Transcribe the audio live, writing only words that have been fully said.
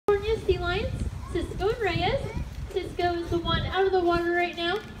of the water right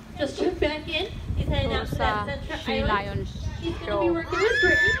now. Just jumped back in. He's heading out to that Central Island. He's going to be working with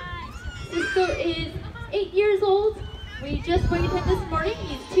Brittany. Cisco is 8 years old. We just weighed him this morning.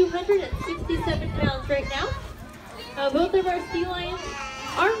 He's 267 pounds right now. Both of our sea lions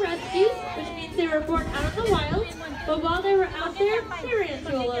are rescues, which means they were born out in the wild. But while they were out there, they ran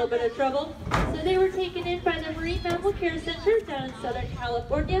into a little bit of trouble. So they were taken in by the Marine Mammal Care Center down in Southern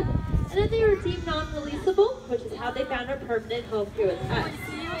California. And then they were deemed non-releasable, which is how they found a permanent home here with us.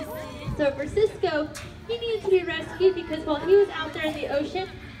 So for Cisco, he needed to be rescued because while he was out there in the ocean,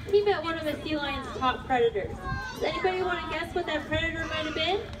 he met one of the sea lion's top predators. Does anybody want to guess what that predator might have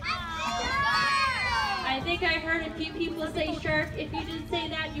been? I think I heard a few people say shark. If you did say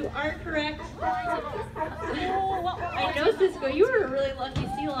that, you are correct. I know, Cisco, you were a really lucky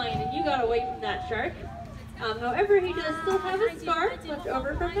sea lion and you got away from that shark. However, he does still have a scar left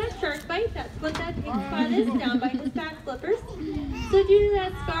over from that shark bite. That's what that pink spot is down by his back flippers. So due to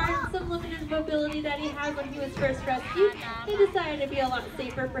that scar and some limited mobility that he had when he was first rescued, they decided to be a lot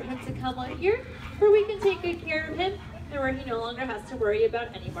safer for him to come out here, where we can take good care of him and where he no longer has to worry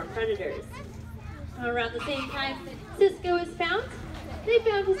about any more predators. Around the same time Cisco is found, they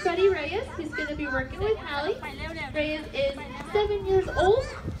found his buddy Reyes, who's going to be working with Hallie. Reyes is 7 years old,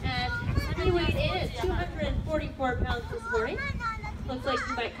 and he weighed in at 244 pounds this morning. Looks like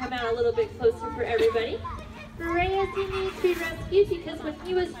he might come out a little bit closer for everybody. For Reyes, he needs to be rescued because when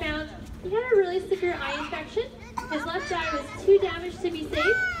he was found, he had a really severe eye infection. His left eye was too damaged to be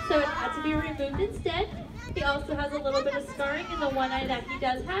saved, so it had to be removed instead. He also has a little bit of scarring in the one eye that he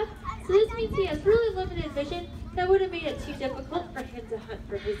does have, so this means he has really limited vision that would have made it too difficult for him to hunt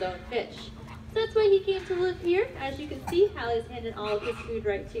for his own fish. So that's why he came to live here. As you can see, Hallie's handing all of his food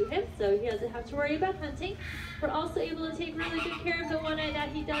right to him, so he doesn't have to worry about hunting. We're also able to take really good care of the one eye that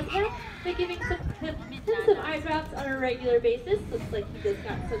he does have by giving him some eye drops on a regular basis. Looks like he just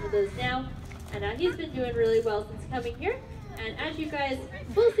got some of those now, and he's been doing really well since coming here. And as you guys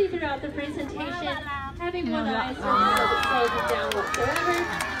will see throughout the presentation, having one eye certainly doesn't slow him down whatsoever.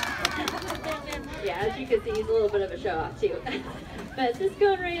 Yeah, as you can see, he's a little bit of a show-off too. But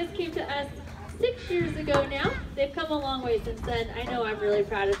Cisco and Reyes came to us 6 years ago now. They've come a long way since then. I know I'm really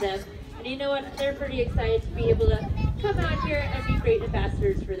proud of them. And you know what? They're pretty excited to be able to come out here and be great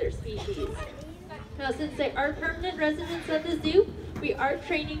ambassadors for their species. Now, since they are permanent residents of the zoo, we are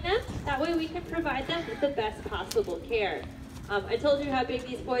training them. That way we can provide them with the best possible care. I told you how big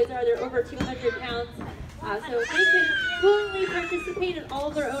these boys are. They're over 200 pounds. So if they can willingly participate in all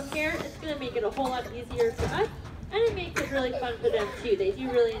of their own care, it's going to make it a whole lot easier for us. And it makes it really fun for them too. They do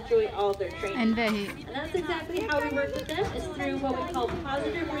really enjoy all of their training. And that's exactly how we work with them, is through what we call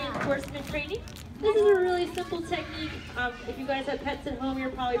positive reinforcement training. This is a really simple technique. If you guys have pets at home, you're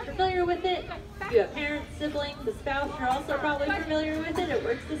probably familiar with it. If you have parents, siblings, a spouse, you're also probably familiar with it. It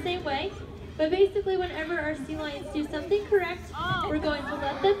works the same way. But basically, whenever our sea lions do something correct, we're going to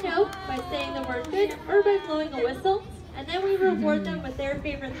let them know by saying the word good or by blowing a whistle. And then we reward them with their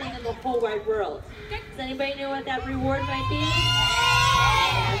favorite thing in the whole wide world. Does anybody know what that reward might be?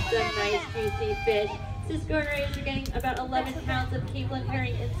 Some nice juicy fish. Cisco and Reyes are getting about 11 pounds of Caitlin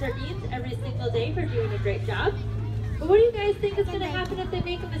herring in sardines every single day for doing a great job. But what do you guys think is going to happen if they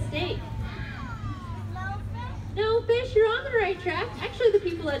make a mistake? No fish, you're on the right track. Actually, the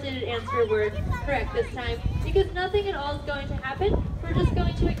people that didn't answer were correct this time, because nothing at all is going to happen. We're just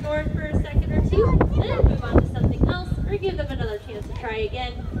going to ignore it for a second or two, and then move on to something else, or give them another chance to try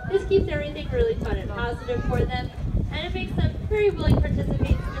again. This keeps everything really fun and positive for them, and it makes them very willing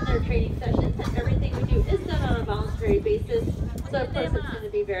participants in their training sessions, and everything we do is done on a voluntary basis, so of course it's going to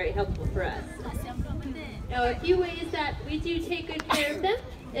be very helpful for us. Now, a few ways that we do take good care of them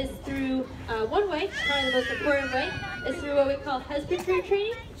is through, one way, probably the most important way, is through what we call husbandry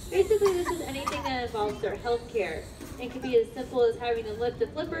training. Basically, this is anything that involves their health care. It can be as simple as having them lift a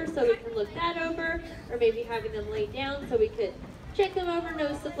flipper so we can look that over, or maybe having them lay down so we could check them over,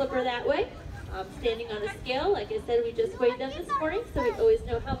 nose the flipper that way. Standing on a scale, like I said, we just weighed them this morning, so we always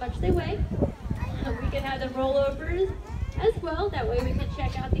know how much they weigh. We can have them roll overs as well. That way we can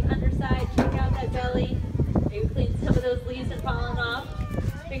check out the underside, check out that belly, maybe clean some of those leaves that fallen off.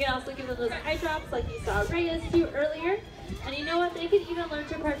 We can also give them those eye drops like you saw Reyes do earlier. And you know what? They can even learn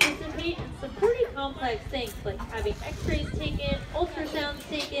to participate in some pretty complex things, like having x-rays taken, ultrasounds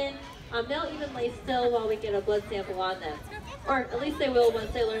taken. They'll even lay still while we get a blood sample on them. Or at least they will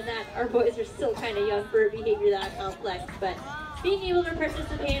once they learn that. Our boys are still kind of young for a behavior that complex, but being able to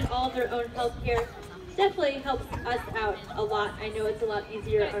participate in all of their own health care definitely helps us out a lot. I know it's a lot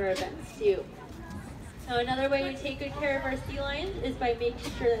easier on our events too. Now, another way we take good care of our sea lions is by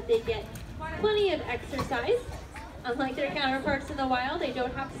making sure that they get plenty of exercise. Unlike their counterparts in the wild, they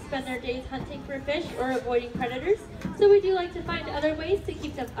don't have to spend their days hunting for fish or avoiding predators, so we do like to find other ways to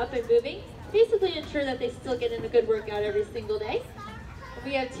keep them up and moving, basically ensure that they still get in a good workout every single day.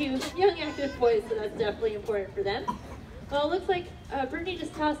 We have 2 young active boys, so that's definitely important for them. Well, it looks like Brittany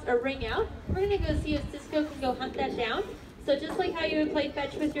just tossed a ring out. We're going to go see if Cisco can go hunt that down. So just like how you would play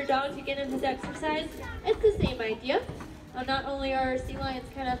fetch with your dog to get him his exercise, it's the same idea. Not only are sea lions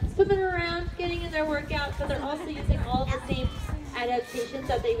kind of swimming around, getting in their workout, but they're also using all the same adaptations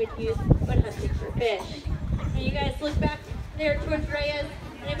that they would use when hunting for fish. Now you guys look back there towards Reyes.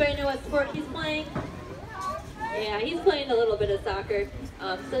 Anybody know what sport he's playing? Yeah, he's playing a little bit of soccer.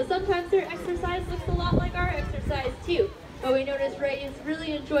 So sometimes their exercise looks a lot like our exercise too. But we noticed Reyes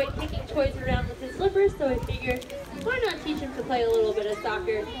really enjoyed kicking toys around with his slippers, so I figured, why not teach him to play a little bit of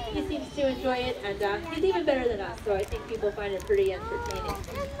soccer? He seems to enjoy it, and he's even better than us, so I think people find it pretty entertaining.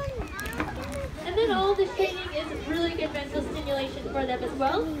 And then all this training is really good mental stimulation for them as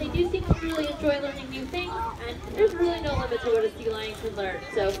well. They do seem to really enjoy learning new things, and there's really no limit to what a sea lion can learn.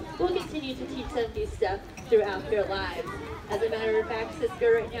 So we'll continue to teach them new stuff throughout their lives. As a matter of fact,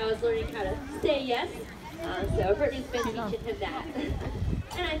 Cisco right now is learning how to say yes. So Brittany's been teaching him that.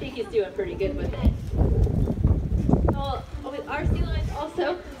 And I think he's doing pretty good with it. Well, our sea lions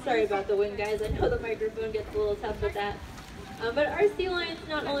also, sorry about the wind guys, I know the microphone gets a little tough with that. But our sea lions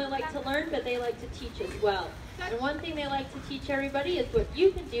not only like to learn, but they like to teach as well. And one thing they like to teach everybody is what you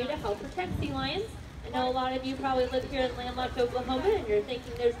can do to help protect sea lions. I know a lot of you probably live here in landlocked Oklahoma and you're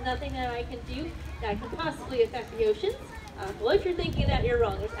thinking there's nothing that I can do that can possibly affect the oceans. Well, if you're thinking that, you're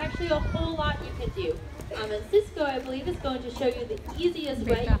wrong. There's actually a whole lot you can do. And Cisco, I believe, is going to show you the easiest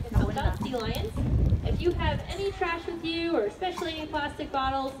way you can help out sea lions. If you have any trash with you, or especially any plastic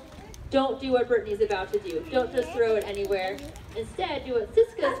bottles, don't do what Brittany's about to do. Don't just throw it anywhere. Instead, do what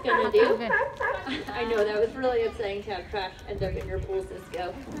Cisco's going to do. I know, that was really upsetting to have trash end up in your pool,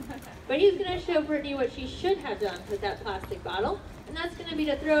 Cisco. But he's going to show Brittany what she should have done with that plastic bottle. And that's going to be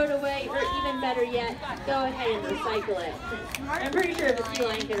to throw it away, or even better yet, go ahead and recycle it. I'm pretty sure if a sea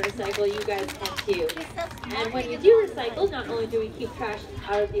lion can recycle, you guys can too. And when you do recycle, not only do we keep trash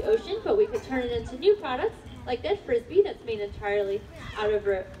out of the ocean, but we could turn it into new products, like that Frisbee that's made entirely out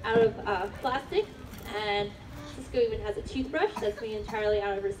of plastic. And Cisco even has a toothbrush that's made entirely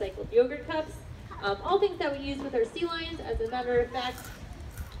out of recycled yogurt cups. All things that we use with our sea lions. As a matter of fact,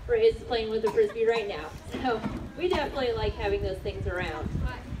 Ray is playing with a Frisbee right now. So we definitely like having those things around.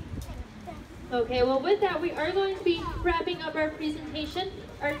 Okay, well with that, we are going to be wrapping up our presentation.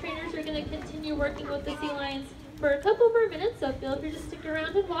 Our trainers are going to continue working with the sea lions for a couple more minutes, so feel free to stick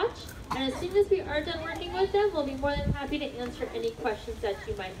around and watch. And as soon as we are done working with them, we'll be more than happy to answer any questions that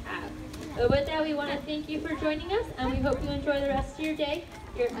you might have. But with that, we want to thank you for joining us, and we hope you enjoy the rest of your day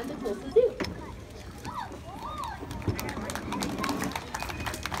here at the Tulsa Zoo.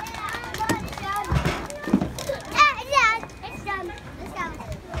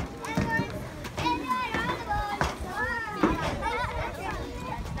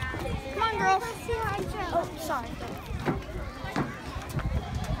 Come on, girls. Oh, sorry.